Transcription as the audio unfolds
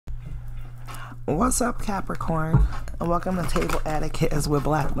What's up, Capricorn? And welcome to Table Etiquettes with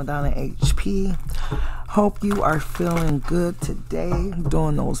BlackmadonnaHP. Hope you are feeling good today,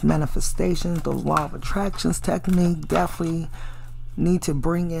 doing those manifestations, those law of attractions technique. Definitely need to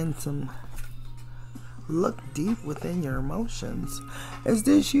bring in some look deep within your emotions. Is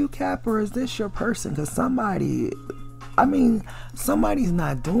this you, Cap, or is this your person? Because somebody's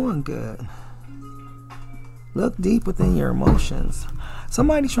not doing good. Look deep within your emotions.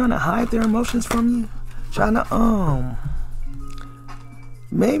 Somebody's trying to hide their emotions from you. Trying to,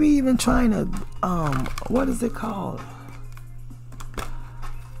 maybe even trying to, what is it called?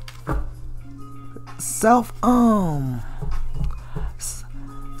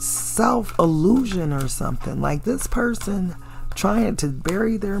 Self-illusion or something. Like this person trying to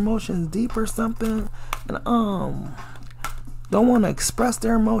bury their emotions deep or something. And, don't want to express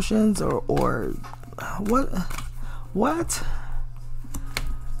their emotions or what?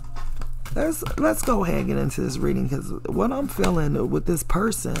 Let's go ahead and get into this reading, because what I'm feeling with this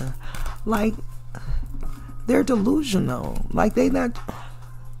person, like they're delusional. Like they not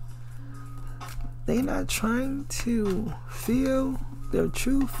trying to feel their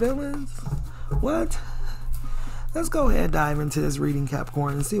true feelings. What? Let's go ahead and dive into this reading,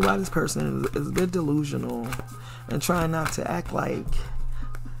 Capricorn, and see why this person is a bit delusional and trying not to act like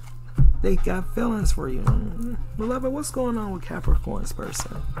they got feelings for you. Beloved, what's going on with Capricorn's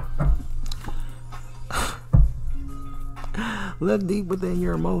person? Look deep within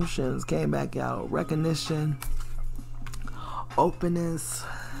your emotions. Came back out. Recognition, openness,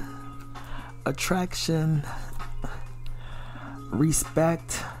 attraction,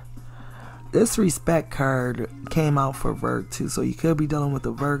 respect. This respect card came out for Virgo too, so you could be dealing with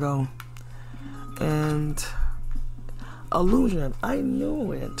a Virgo. And illusion. I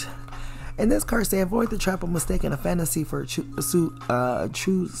knew it. And this card says, avoid the trap of mistaking a fantasy for a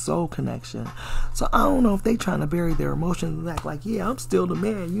true soul connection. So I don't know if they trying to bury their emotions and act like, yeah, I'm still the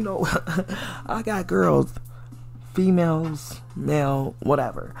man. You know, I got girls, females, male,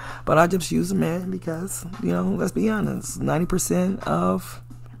 whatever. But I just use a man because, you know, let's be honest, 90% of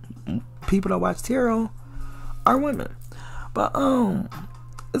people that watch tarot are women. But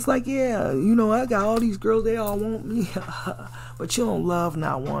it's like, yeah, you know, I got all these girls, they all want me. But you don't love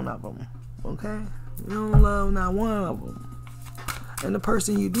not one of them. Okay? You don't love not one of them. And the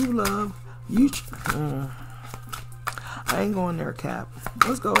person you do love, I ain't going there, Cap.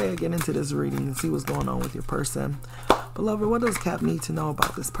 Let's go ahead and get into this reading and see what's going on with your person. Beloved, what does Cap need to know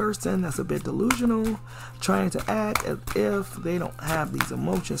about this person that's a bit delusional, trying to act as if they don't have these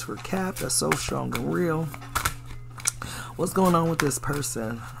emotions for Cap that's so strong and real? What's going on with this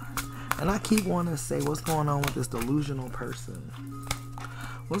person? And I keep wanting to say, what's going on with this delusional person?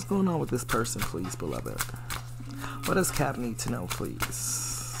 What's going on with this person, please, beloved? What does Cap need to know,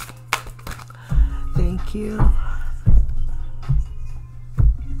 please? Thank you.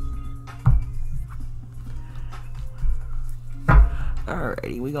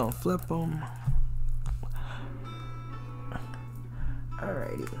 Alrighty, we gonna flip them.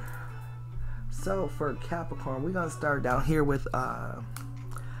 Alrighty. So for Capricorn, we're gonna start down here with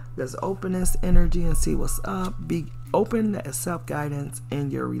this openness energy and see what's up. Be open to self-guidance in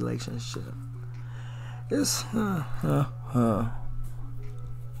your relationship. It's the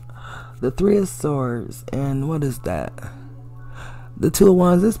Three of Swords, and what is that? The Two of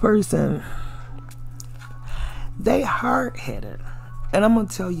Wands. This person, they hard-headed, and I'm gonna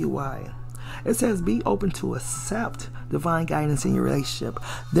tell you why. It says be open to accept divine guidance in your relationship.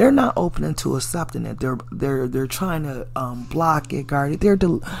 They're not open to accepting it. They're trying to block it, guard it.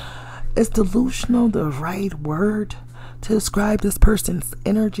 Is delusional the right word to describe this person's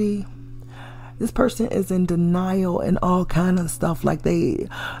energy? This person is in denial and all kind of stuff. Like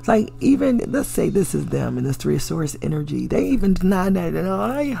even, let's say this is them in this Three of Swords energy. They even deny that. Oh,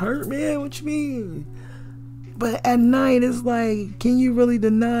 I ain't hurt, man. What you mean? But at night, it's like, can you really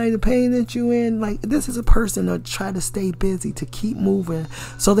deny the pain that you in? Like, this is a person that try to stay busy, to keep moving,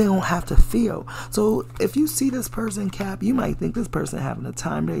 so they don't have to feel. So if you see this person, Cap, you might think this person having a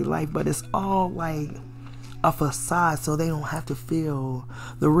time of their life, but it's all like a facade, so they don't have to feel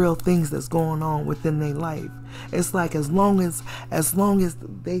the real things that's going on within their life. It's like as long as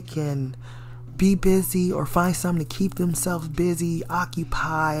they can be busy or find something to keep themselves busy,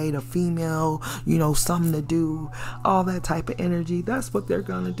 occupied, a female, you know, something to do, all that type of energy, that's what they're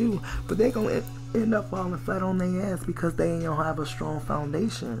gonna do. But they're gonna end up falling flat on their ass because they don't have a strong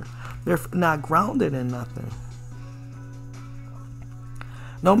foundation. They're not grounded in nothing.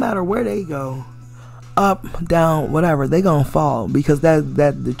 No matter where they go, up, down, whatever, they gonna fall, because that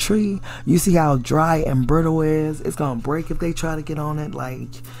the tree, you see how dry and brittle it is. It's gonna break if they try to get on it. Like,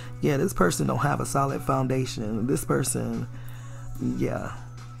 yeah, this person don't have a solid foundation. This person, yeah,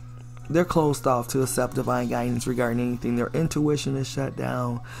 they're closed off to accept divine guidance regarding anything. Their intuition is shut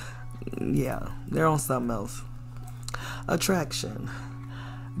down. Yeah, they're on something else. Attraction.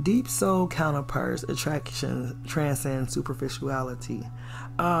 Deep soul counterparts. Attraction transcends superficiality.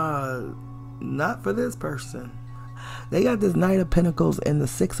 Not for this person. They got this Knight of Pentacles and the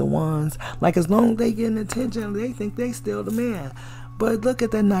Six of Wands. Like, as long as they getting attention, they think they still the man. But look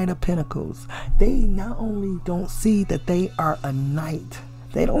at the Knight of Pentacles. They not only don't see that they are a knight,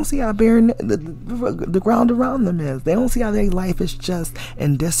 they don't see how barren the ground around them is. They don't see how their life is just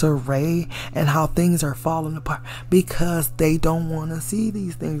in disarray and how things are falling apart, because they don't want to see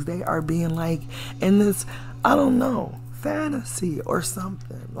these things. They are being like in this, I don't know, fantasy or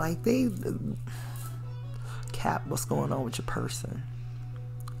something. Like, they Cap, what's going on with your person?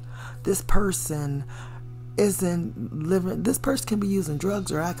 This person isn't living, this person can be using drugs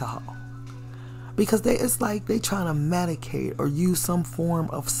or alcohol, because it's like they trying to medicate or use some form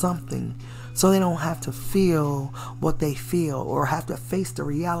of something so they don't have to feel what they feel or have to face the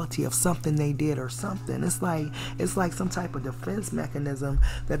reality of something they did or something. It's like some type of defense mechanism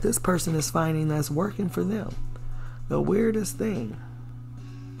that this person is finding that's working for them. The weirdest thing.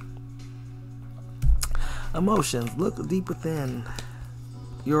 Emotions. Look deep within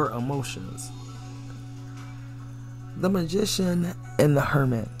your emotions. The Magician and the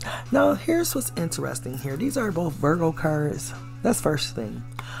Hermit. Now, here's what's interesting here. These are both Virgo cards. That's first thing.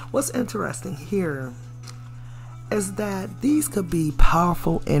 What's interesting here is that these could be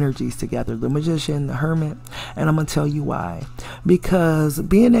powerful energies together, the Magician, the Hermit, and I'm going to tell you why. Because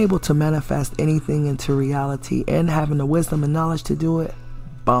being able to manifest anything into reality and having the wisdom and knowledge to do it,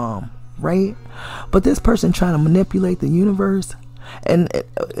 bomb, right? But this person trying to manipulate the universe and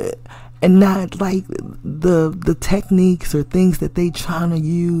not like the techniques or things that they trying to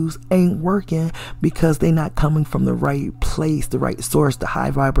use ain't working, because they not coming from the right place, the right source, the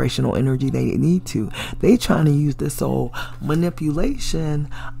high vibrational energy they need to. They trying to use this whole manipulation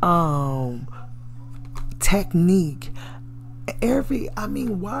technique.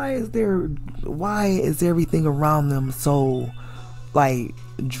 Why is everything around them so like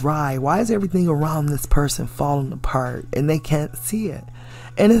dry? Why is everything around this person falling apart and they can't see it?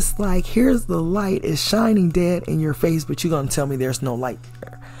 And it's like, here's the light, it's shining dead in your face, but you're gonna tell me there's no light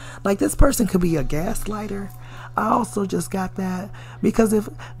there. Like, this person could be a gaslighter. I also just got that, because if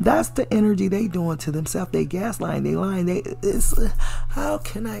that's the energy they doing to themselves, they gaslighting, they lying, how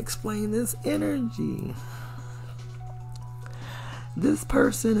can I explain this energy? This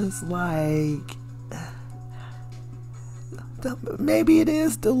person is like, maybe it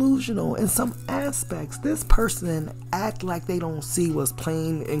is delusional in some aspects. This person act like they don't see what's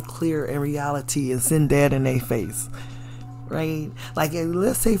plain and clear in reality and send dead in their face, right? Like,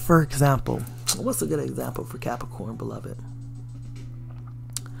 let's say, for example, what's a good example for Capricorn, beloved?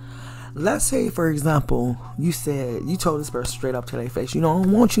 Let's say, for example, you told this person straight up to their face, I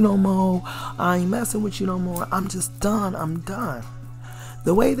don't want you no more, I ain't messing with you no more, I'm just done, I'm done.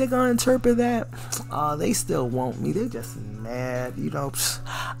 The way they're gonna interpret that, they still want me. They just mad,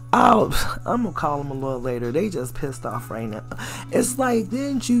 I'm gonna call them a little later. They just pissed off right now. It's like,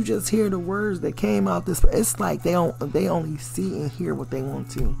 didn't you just hear the words that came out this? It's like they only see and hear what they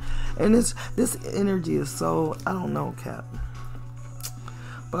want to, and this energy is so, I don't know, Cap.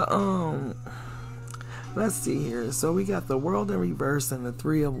 But let's see here. So we got the World in reverse and the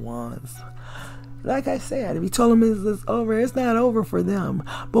Three of Wands. Like I said, if you told them it's over, it's not over for them.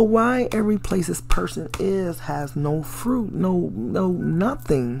 But why every place this person has no fruit, no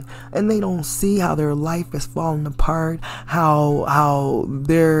nothing, and they don't see how their life is falling apart, how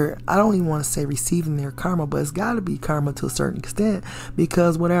they're, I don't even want to say receiving their karma, but it's got to be karma to a certain extent,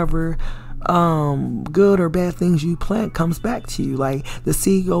 because whatever good or bad things you plant comes back to you. Like, the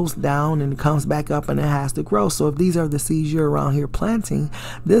seed goes down and it comes back up and it has to grow. So if these are the seeds you're around here planting,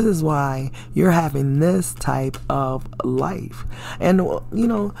 this is why you're having this type of life. And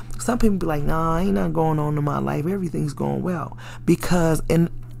some people be like, nah, ain't nothing going on in my life, everything's going well, because in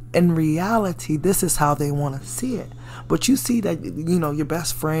reality, this is how they want to see it. But you see that, your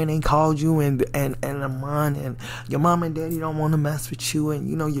best friend ain't called you and a month, and your mom and daddy don't want to mess with you, and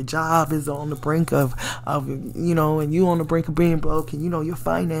your job is on the brink of and you on the brink of being broke, and your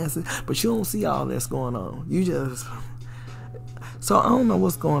finances, but you don't see all this going on. So I don't know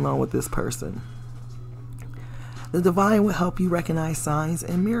what's going on with this person. The divine will help you recognize signs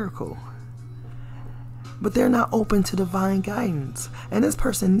and miracles, but they're not open to divine guidance, and this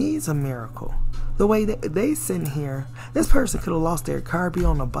person needs a miracle. the way that they sitting here, this person could have lost their car, be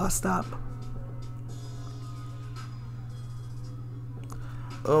on a bus stop.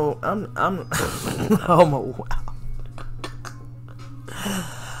 Oh, I'm oh my wow.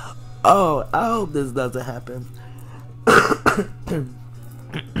 Oh, I hope this doesn't happen.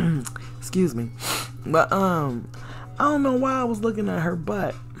 Excuse me. But I don't know why I was looking at her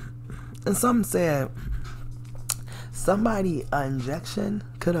butt. And something said somebody injection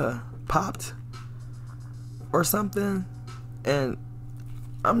could have popped or something. And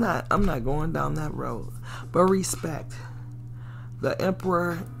I'm not going down that road. But respect the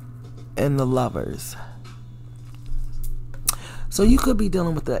Emperor and the Lovers. So you could be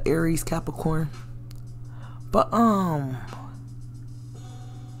dealing with the Aries, Capricorn. But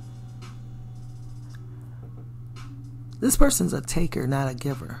this person's a taker, not a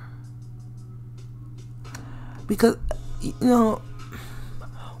giver. Because, you know,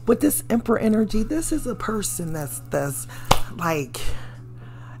 with this Emperor energy, this is a person that's like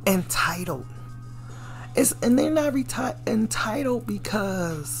entitled. And they're not entitled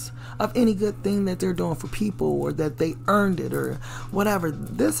because of any good thing that they're doing for people or that they earned it or whatever.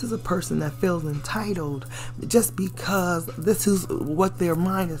 This is a person that feels entitled just because this is what their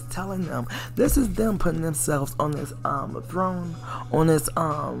mind is telling them. This is them putting themselves on this throne, on this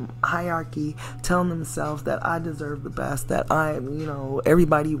hierarchy, telling themselves that I deserve the best, that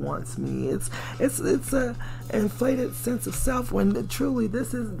everybody wants me. It's a inflated sense of self when truly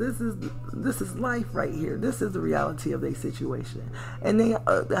this is life right here. This is the reality of their situation, and they're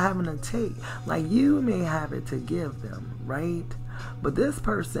having a take. Like, you may have it to give them, right? But this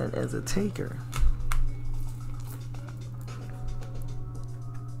person is a taker.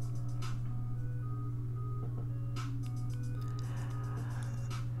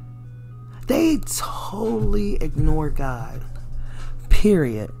 They totally ignore God.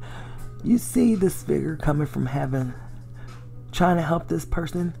 Period. You see this figure coming from heaven, trying to help this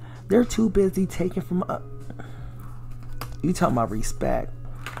person. They're too busy taking from up. You talking about respect.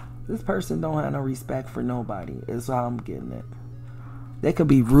 This person don't have no respect for nobody, is how I'm getting it. They could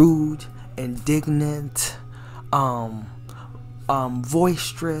be rude, indignant,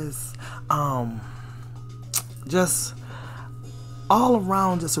 boisterous, just all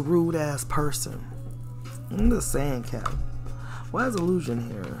around just a rude ass person. I'm just saying, Cap. Why is illusion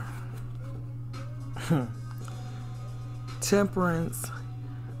here? Temperance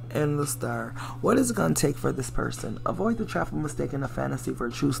and the Star. What is it going to take for this person? Avoid the trap of mistaking a fantasy for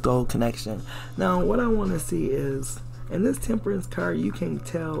a true soul connection. Now, what I want to see is, in this Temperance card, you can't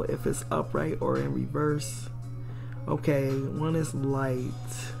tell if it's upright or in reverse. Okay, one is light,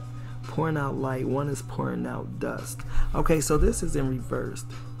 pouring out light. One is pouring out dust. Okay, so this is in reverse.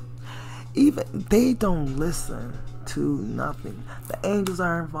 Even they don't listen to nothing. The angels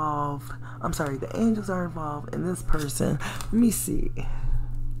are involved. I'm sorry, the angels are involved in this person. Let me see.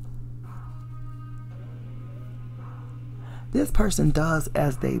 This person does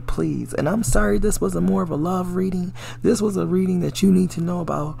as they please. And I'm sorry, this was more of a love reading. This was a reading that you need to know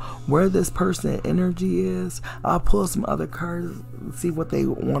about where this person energy is. I'll pull some other cards and see what they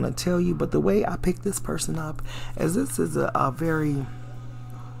want to tell you. But the way I picked this person up is this is a very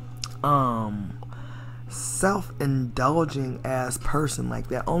self-indulging ass person, like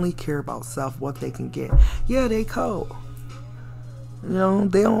that only care about self, what they can get. Yeah, they cold. You know,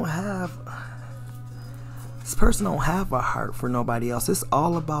 they don't have... This person don't have a heart for nobody else. It's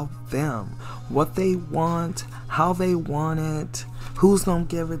all about them. What they want, how they want it, who's gonna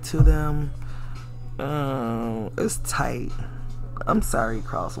give it to them. It's tight. I'm sorry,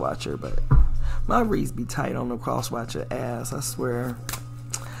 Crosswatcher, but my reads be tight on the Crosswatcher ass, I swear.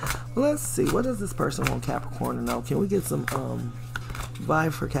 Well, let's see. What does this person want Capricorn to know? Can we get some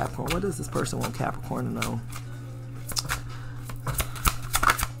vibe for Capricorn? What does this person want Capricorn to know?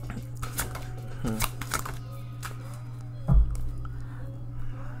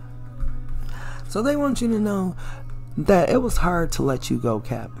 So they want you to know that it was hard to let you go,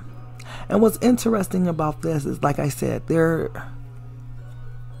 Cap. And what's interesting about this is, like I said,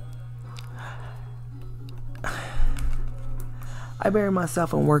 I bury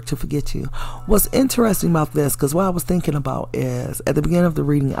myself in work to forget you. What's interesting about this, because what I was thinking about is, at the beginning of the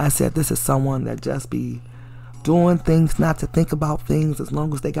reading, I said this is someone that just be doing things, not to think about things, as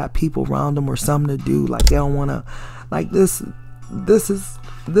long as they got people around them or something to do. Like, they don't want to, like, this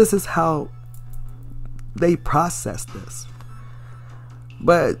is how they process this.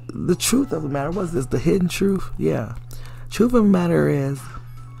 But the truth of the matter, was this the hidden truth? Yeah. Truth of the matter is,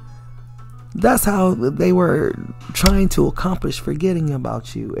 that's how they were trying to accomplish forgetting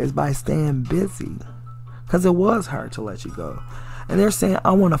about you, is by staying busy. Because it was hard to let you go. And they're saying,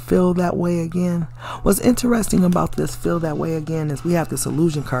 I want to feel that way again. What's interesting about this feel that way again is we have this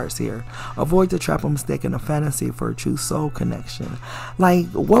illusion cards here. Avoid the trap of mistaking a fantasy for a true soul connection. Like,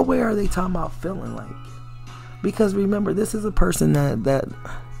 what way are they talking about feeling like? Because remember, this is a person that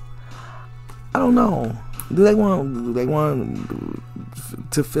I don't know. Do they want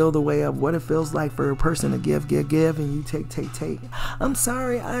to feel the way of what it feels like for a person to give, and you take? I'm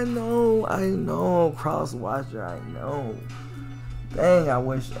sorry, I know, cross watcher, I know. Dang,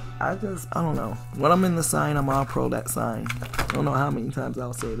 I don't know. When I'm in the sign, I'm all pro that sign. I don't know how many times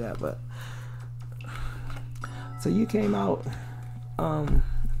I'll say that, but. So you came out, in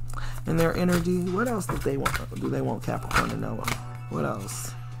their energy. What else do they want Capricorn to know? What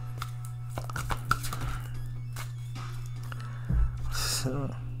else?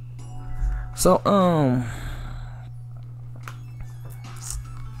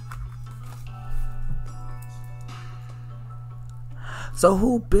 So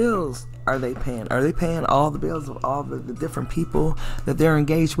who bills are they paying? Are they paying all the bills of all the different people that they're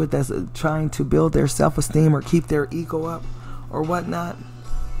engaged with that's trying to build their self-esteem or keep their ego up or whatnot?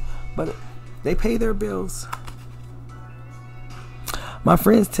 But they pay their bills. My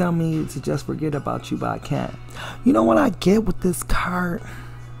friends tell me to just forget about you, but I can't. You know what I get with this card?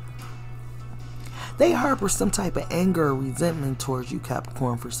 They harbor some type of anger or resentment towards you,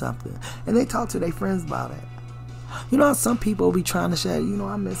 Capricorn, for something. And they talk to their friends about it. You know how some people be trying to say, you know,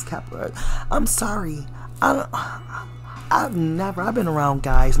 I miss Capricorn. I'm sorry. I've been around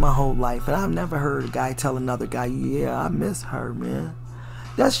guys my whole life, and I've never heard a guy tell another guy, yeah, I miss her, man.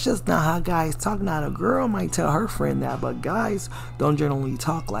 That's just not how guys talk. Now, a girl might tell her friend that, but guys don't generally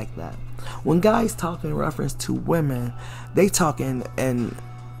talk like that. When guys talk in reference to women, they talk in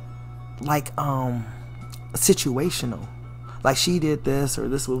like situational. Like, she did this, or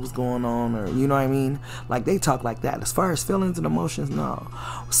this was going on, or you know what I mean? Like, they talk like that. As far as feelings and emotions, no.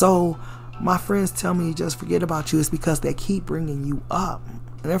 So my friends tell me just forget about you. It's because they keep bringing you up,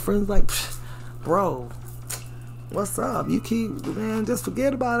 and their friends like, bro, what's up? You keep, man, just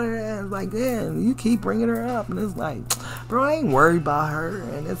forget about her. And it's like, man, you keep bringing her up, and it's like, bro, I ain't worried about her.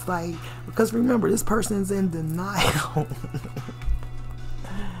 And it's like, because remember, this person's in denial.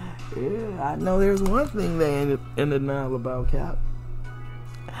 Yeah, I know there's one thing they in denial about, Cap.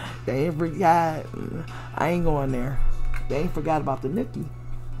 They ain't forgot. I ain't going there. They ain't forgot about the Nikki.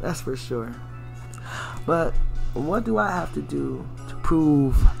 That's for sure. But what do I have to do to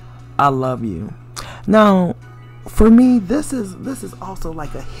prove I love you? Now, for me, this is also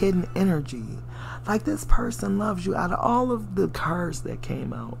like a hidden energy. Like, this person loves you. Out of all of the cards that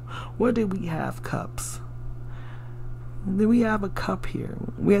came out, what did we have? Cups. Then we have a cup here.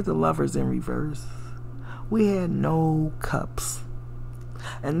 We had the Lovers in reverse. We had no cups.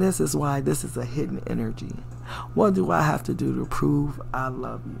 And this is why this is a hidden energy. What do I have to do to prove I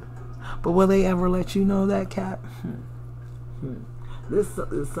love you? But will they ever let you know that, Cap? This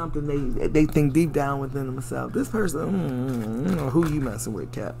is something they think deep down within themselves. This person, who you messing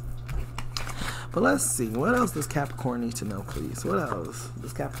with, Cap? But let's see. What else does Capricorn need to know, please? What else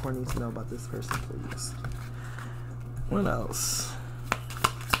does Capricorn need to know about this person, please? What else?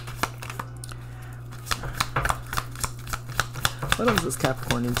 What else does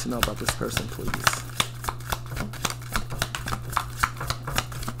Capricorn need to know about this person, please?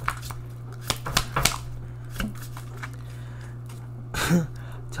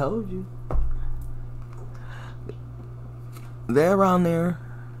 Told you. They're around there.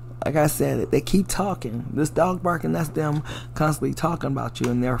 Like I said, they keep talking. This dog barking, that's them constantly talking about you.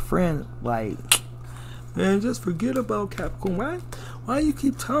 And their friend, like, man, just forget about Capricorn. Why you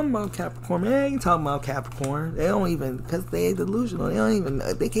keep talking about Capricorn? Man, I ain't talking about Capricorn. They don't even, because they ain't delusional.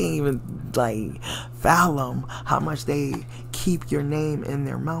 They can't even, like, fathom how much they keep your name in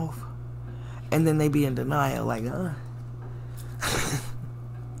their mouth. And then they be in denial, like,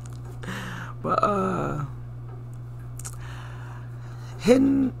 But,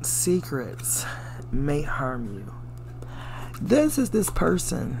 hidden secrets may harm you. This is this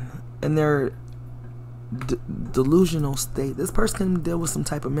person and their delusional state. This person can deal with some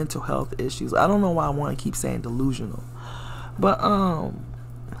type of mental health issues. I don't know why I want to keep saying delusional, but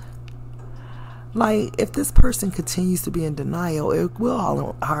like, if this person continues to be in denial, it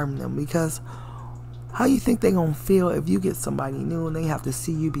will harm them, because how you think they gonna feel if you get somebody new and they have to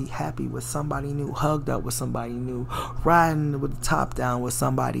see you be happy with somebody new, hugged up with somebody new, riding with the top down with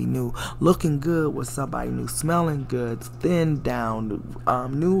somebody new, looking good with somebody new, smelling good, thin down,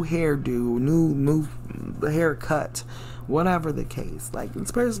 new hairdo, new haircut, whatever the case. Like,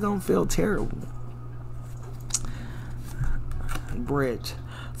 this person's gonna feel terrible. Bridge.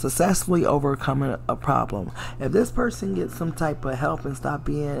 successfully overcoming a problem. If this person gets some type of help and stop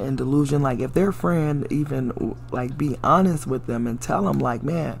being in delusion, like if their friend even like be honest with them and tell them like,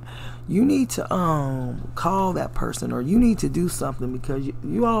 man, you need to call that person, or you need to do something because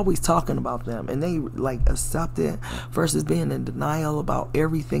you always talking about them, and they like accept it versus being in denial about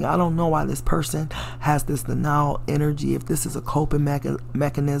everything. I don't know why this person has this denial energy, if this is a coping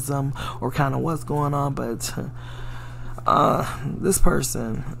mechanism or kind of what's going on, but this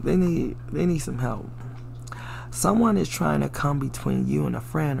person, they need some help. Someone is trying to come between you and a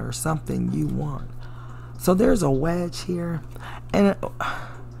friend or something you want. So there's a wedge here, and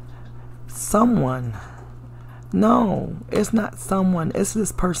someone, no, it's not someone, it's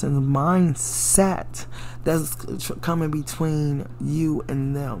this person's mindset that's coming between you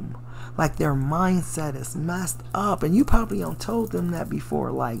and them. Like their mindset is messed up, and you probably don't told them that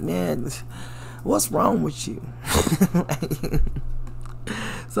before, like, man, what's wrong with you?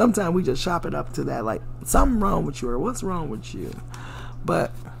 Sometimes we just chop it up to that, like, something wrong with you, or what's wrong with you?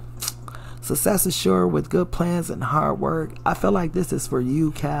 But success is sure with good plans and hard work. I feel like this is for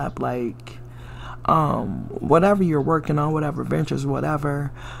you, Cap. Like, whatever you're working on, whatever ventures,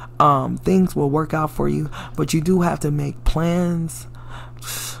 whatever, things will work out for you. But you do have to make plans.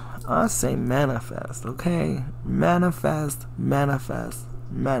 I say manifest, okay? Manifest, manifest,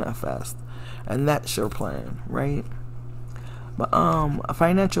 manifest. And that's your plan, right? But a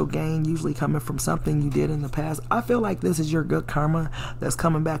financial gain usually coming from something you did in the past. I feel like this is your good karma that's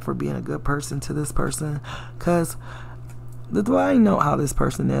coming back for being a good person to this person. Because do I know how this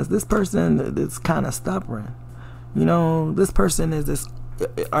person is? This person is kind of stubborn. You know, this person is this,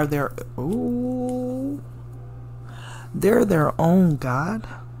 are there, ooh, they're their own God.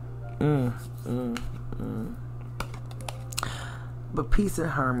 But peace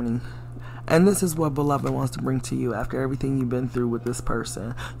and harmony. And this is what Beloved wants to bring to you after everything you've been through with this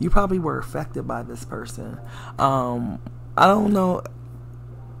person. You probably were affected by this person. I don't know.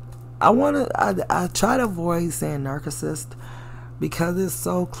 I try to avoid saying narcissist because it's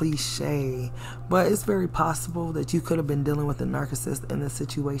so cliche, but it's very possible that you could have been dealing with a narcissist in this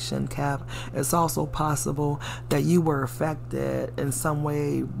situation, Cap. It's also possible that you were affected in some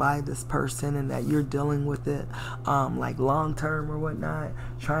way by this person and that you're dealing with it like long term or whatnot,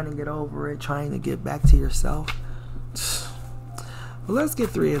 trying to get over it, trying to get back to yourself. Well, let's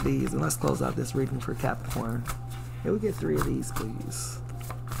get 3 of these and let's close out this reading for Capricorn. Can we get 3 of these, please?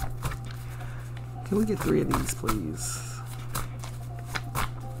 Can we get 3 of these, please?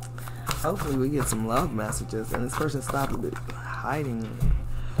 Hopefully we get some love messages and this person stopped hiding it.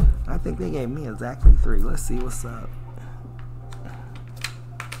 I think they gave me exactly 3. Let's see what's up.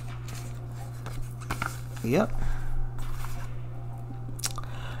 Yep.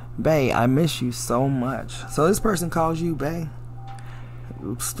 Bae, I miss you so much. So this person calls you Bae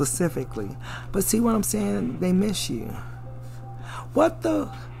specifically. But see what I'm saying? They miss you. What the...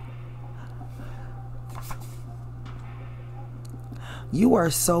 You are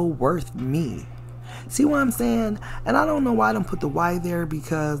so worth me. See what I'm saying? And I don't know why I don't put the Y there,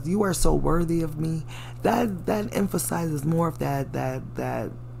 because you are so worthy of me. That emphasizes more of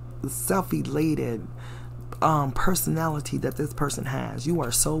that self-elated personality that this person has. You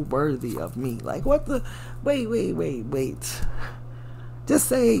are so worthy of me. Like, what the... Wait. Just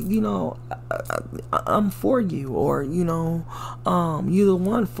say, you know, I'm for you, or, you know, you're the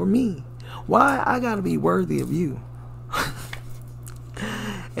one for me. Why I gotta be worthy of you?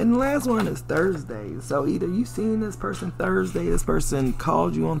 And the last one is Thursday. So either you seen this person Thursday, this person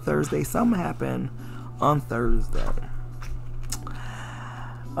called you on Thursday, something happened on Thursday.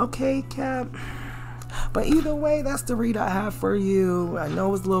 Okay, Cap. But either way, that's the read I have for you. I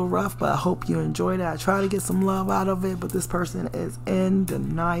know it's a little rough, but I hope you enjoyed it. I try to get some love out of it, but this person is in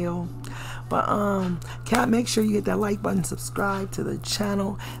denial. But Cap, make sure you hit that like button, subscribe to the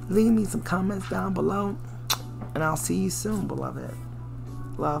channel, leave me some comments down below, and I'll see you soon, beloved.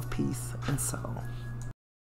 Love, peace, and soul.